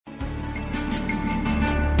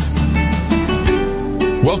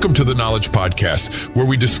Welcome to the Knowledge Podcast, where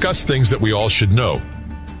we discuss things that we all should know.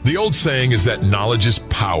 The old saying is that knowledge is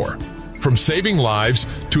power. From saving lives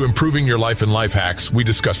to improving your life and life hacks, we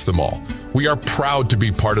discuss them all. We are proud to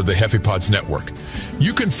be part of the HefePods network.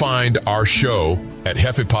 You can find our show at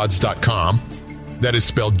hefepods.com. That is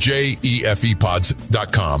spelled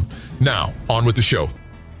JEFEpods.com. Now, on with the show.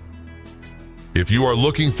 If you are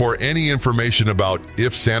looking for any information about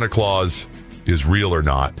if Santa Claus is real or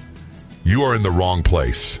not, you are in the wrong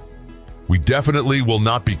place. We definitely will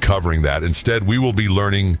not be covering that. Instead, we will be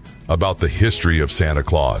learning about the history of Santa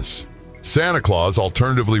Claus. Santa Claus,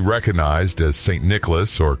 alternatively recognized as St.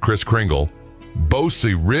 Nicholas or Kris Kringle, boasts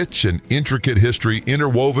a rich and intricate history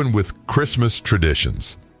interwoven with Christmas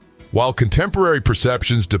traditions. While contemporary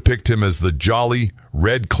perceptions depict him as the jolly,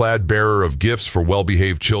 red-clad bearer of gifts for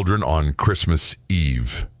well-behaved children on Christmas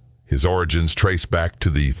Eve, his origins trace back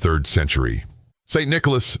to the 3rd century. St.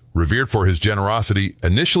 Nicholas, revered for his generosity,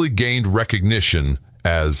 initially gained recognition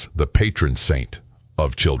as the patron saint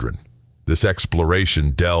of children. This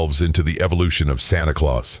exploration delves into the evolution of Santa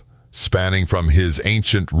Claus, spanning from his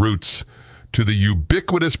ancient roots to the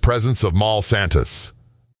ubiquitous presence of mall Santas,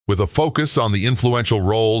 with a focus on the influential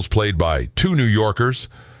roles played by 2 New Yorkers,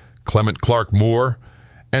 Clement Clark Moore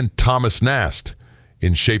and Thomas Nast,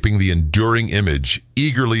 in shaping the enduring image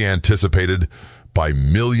eagerly anticipated by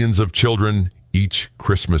millions of children each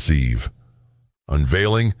Christmas Eve,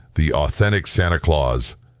 unveiling the authentic Santa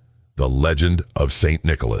Claus, the legend of St.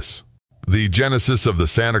 Nicholas. The genesis of the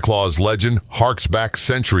Santa Claus legend harks back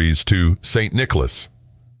centuries to St. Nicholas,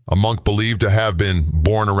 a monk believed to have been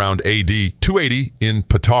born around AD 280 in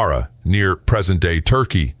Patara, near present-day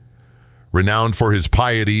Turkey. Renowned for his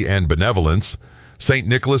piety and benevolence, St.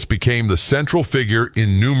 Nicholas became the central figure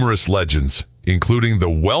in numerous legends, including the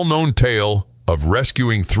well-known tale of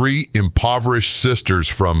rescuing 3 impoverished sisters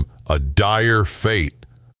from a dire fate.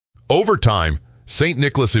 Over time, St.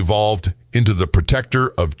 Nicholas evolved into the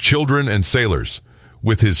protector of children and sailors,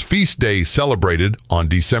 with his feast day celebrated on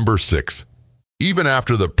December 6th. Even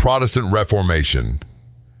after the Protestant Reformation,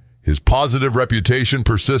 his positive reputation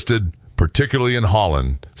persisted, particularly in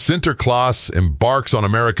Holland. Sinterklaas embarks on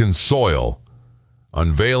American soil,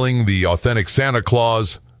 unveiling the authentic Santa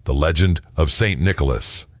Claus, the legend of St.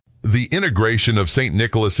 Nicholas. The integration of St.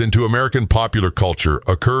 Nicholas into American popular culture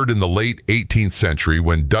occurred in the late 18th century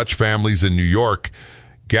when Dutch families in New York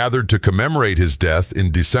gathered to commemorate his death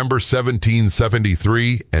in December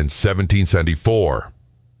 1773 and 1774.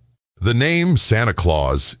 The name Santa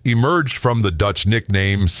Claus emerged from the Dutch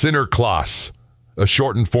nickname Sinterklaas, a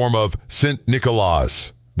shortened form of Sint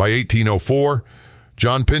Nicolaas. By 1804,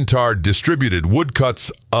 John Pintard distributed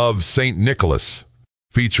woodcuts of St. Nicholas,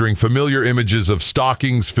 featuring familiar images of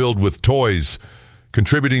stockings filled with toys,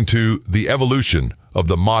 contributing to the evolution of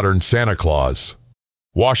the modern Santa Claus.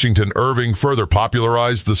 Washington Irving further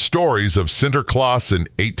popularized the stories of Sinterklaas in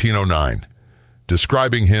 1809,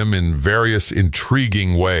 describing him in various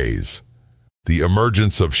intriguing ways. The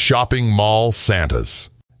emergence of shopping mall Santas.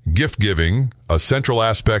 Gift-giving, a central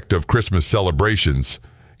aspect of Christmas celebrations,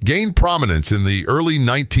 gained prominence in the early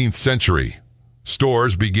 19th century.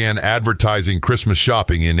 Stores began advertising Christmas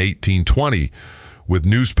shopping in 1820, with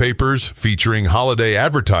newspapers featuring holiday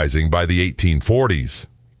advertising by the 1840s.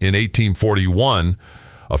 In 1841,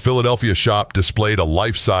 a Philadelphia shop displayed a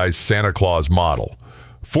life-size Santa Claus model,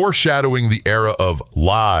 foreshadowing the era of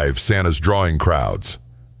live Santa's drawing crowds.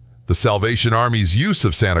 The Salvation Army's use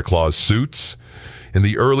of Santa Claus suits in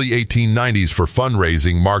the early 1890s for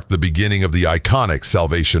fundraising marked the beginning of the iconic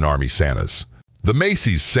Salvation Army Santas. The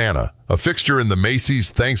Macy's Santa, a fixture in the Macy's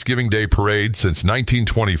Thanksgiving Day Parade since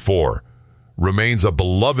 1924, remains a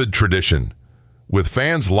beloved tradition, with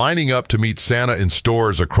fans lining up to meet Santa in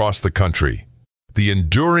stores across the country. The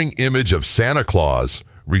enduring image of Santa Claus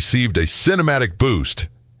received a cinematic boost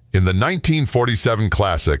in the 1947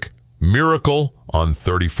 classic Miracle on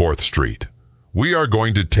 34th Street. We are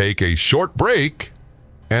going to take a short break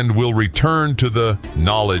and we'll return to the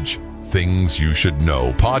Knowledge Things You Should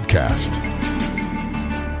Know podcast.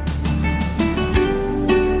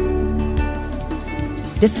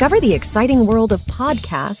 Discover the exciting world of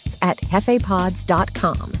podcasts at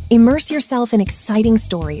hefepods.com. Immerse yourself in exciting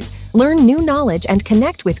stories, learn new knowledge, and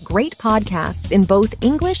connect with great podcasts in both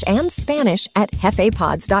English and Spanish at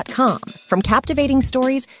hefepods.com. From captivating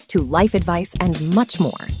stories to life advice and much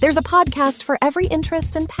more, there's a podcast for every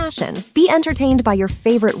interest and passion. Be entertained by your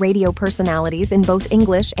favorite radio personalities in both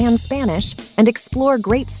English and Spanish, and explore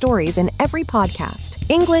great stories in every podcast.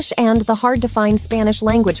 English and the hard-to-find Spanish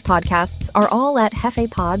language podcasts are all at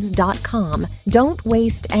hefepods.com. Don't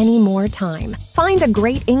waste any more time. Find a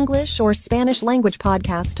great English or Spanish language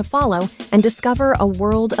podcast to follow follow and discover a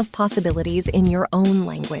world of possibilities in your own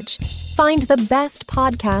language. Find the best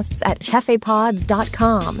podcasts at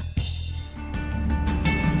jefepods.com.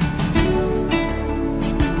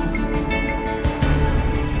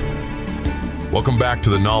 Welcome back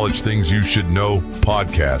to the Knowledge Things You Should Know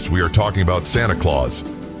podcast. We are talking about Santa Claus.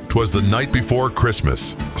 'Twas the night before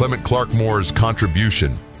Christmas. Clement Clark Moore's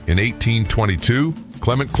contribution. In 1822,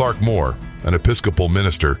 Clement Clark Moore, an Episcopal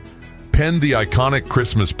minister, penned the iconic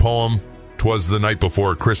Christmas poem, "'Twas the Night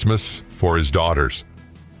Before Christmas," for his daughters.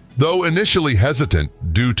 Though initially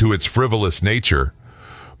hesitant due to its frivolous nature,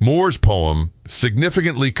 Moore's poem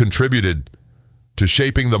significantly contributed to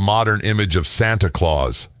shaping the modern image of Santa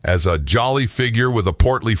Claus as a jolly figure with a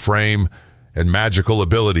portly frame and magical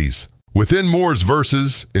abilities. Within Moore's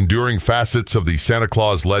verses, enduring facets of the Santa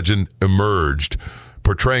Claus legend emerged,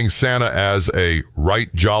 portraying Santa as a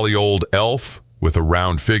right jolly old elf with a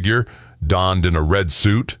round figure, donned in a red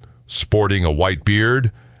suit, sporting a white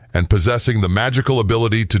beard, and possessing the magical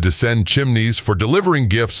ability to descend chimneys for delivering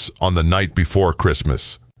gifts on the night before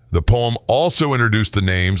Christmas. The poem also introduced the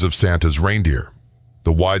names of Santa's reindeer.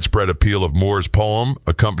 The widespread appeal of Moore's poem,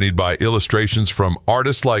 accompanied by illustrations from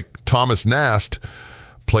artists like Thomas Nast,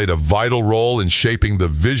 played a vital role in shaping the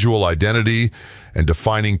visual identity and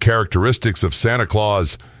defining characteristics of Santa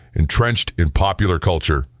Claus entrenched in popular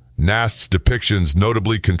culture. Nast's depictions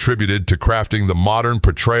notably contributed to crafting the modern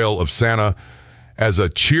portrayal of Santa as a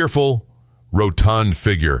cheerful, rotund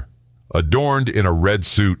figure, adorned in a red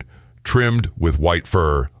suit trimmed with white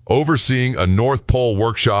fur, overseeing a North Pole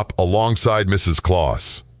workshop alongside Mrs.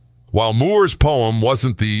 Claus. While Moore's poem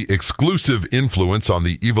wasn't the exclusive influence on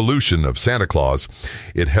the evolution of Santa Claus,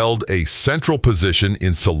 it held a central position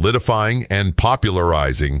in solidifying and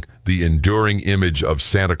popularizing the enduring image of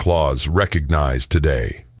Santa Claus recognized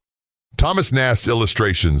today. Thomas Nast's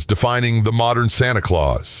illustrations defining the modern Santa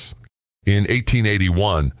Claus. In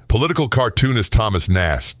 1881, political cartoonist Thomas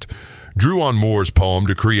Nast drew on Moore's poem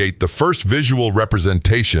to create the first visual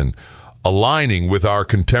representation aligning with our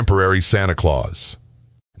contemporary Santa Claus.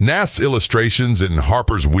 Nast's illustrations in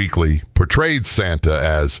Harper's Weekly portrayed Santa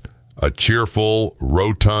as a cheerful,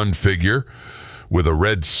 rotund figure with a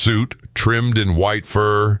red suit trimmed in white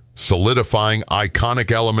fur, solidifying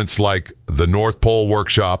iconic elements like the North Pole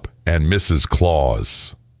workshop and Mrs.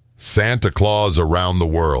 Claus. Santa Claus around the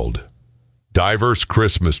world. Diverse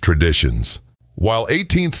Christmas traditions. While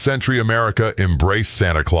 18th century America embraced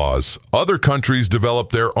Santa Claus, other countries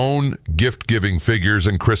developed their own gift-giving figures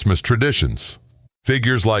and Christmas traditions.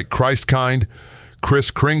 Figures like Christkind,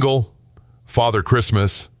 Kris Kringle, Father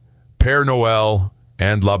Christmas, Père Noël,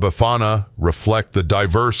 and La Befana reflect the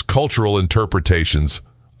diverse cultural interpretations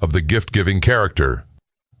of the gift-giving character.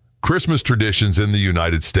 Christmas traditions in the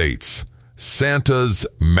United States. Santa's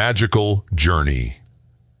magical journey.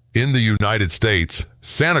 In the United States,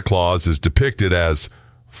 Santa Claus is depicted as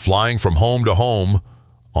flying from home to home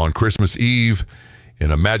on Christmas Eve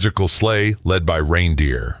in a magical sleigh led by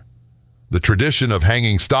reindeer. The tradition of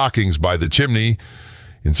hanging stockings by the chimney,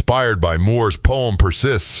 inspired by Moore's poem,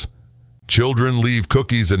 persists. Children leave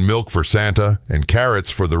cookies and milk for Santa and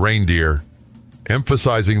carrots for the reindeer,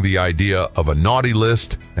 emphasizing the idea of a naughty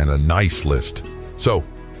list and a nice list. So,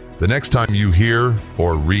 the next time you hear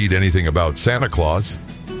or read anything about Santa Claus,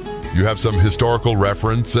 you have some historical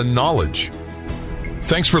reference and knowledge.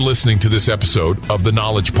 Thanks for listening to this episode of the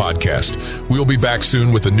Knowledge Podcast. We'll be back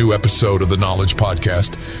soon with a new episode of the Knowledge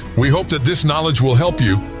Podcast. We hope that this knowledge will help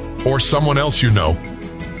you or someone else you know.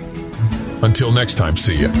 Until next time,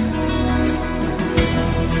 see ya.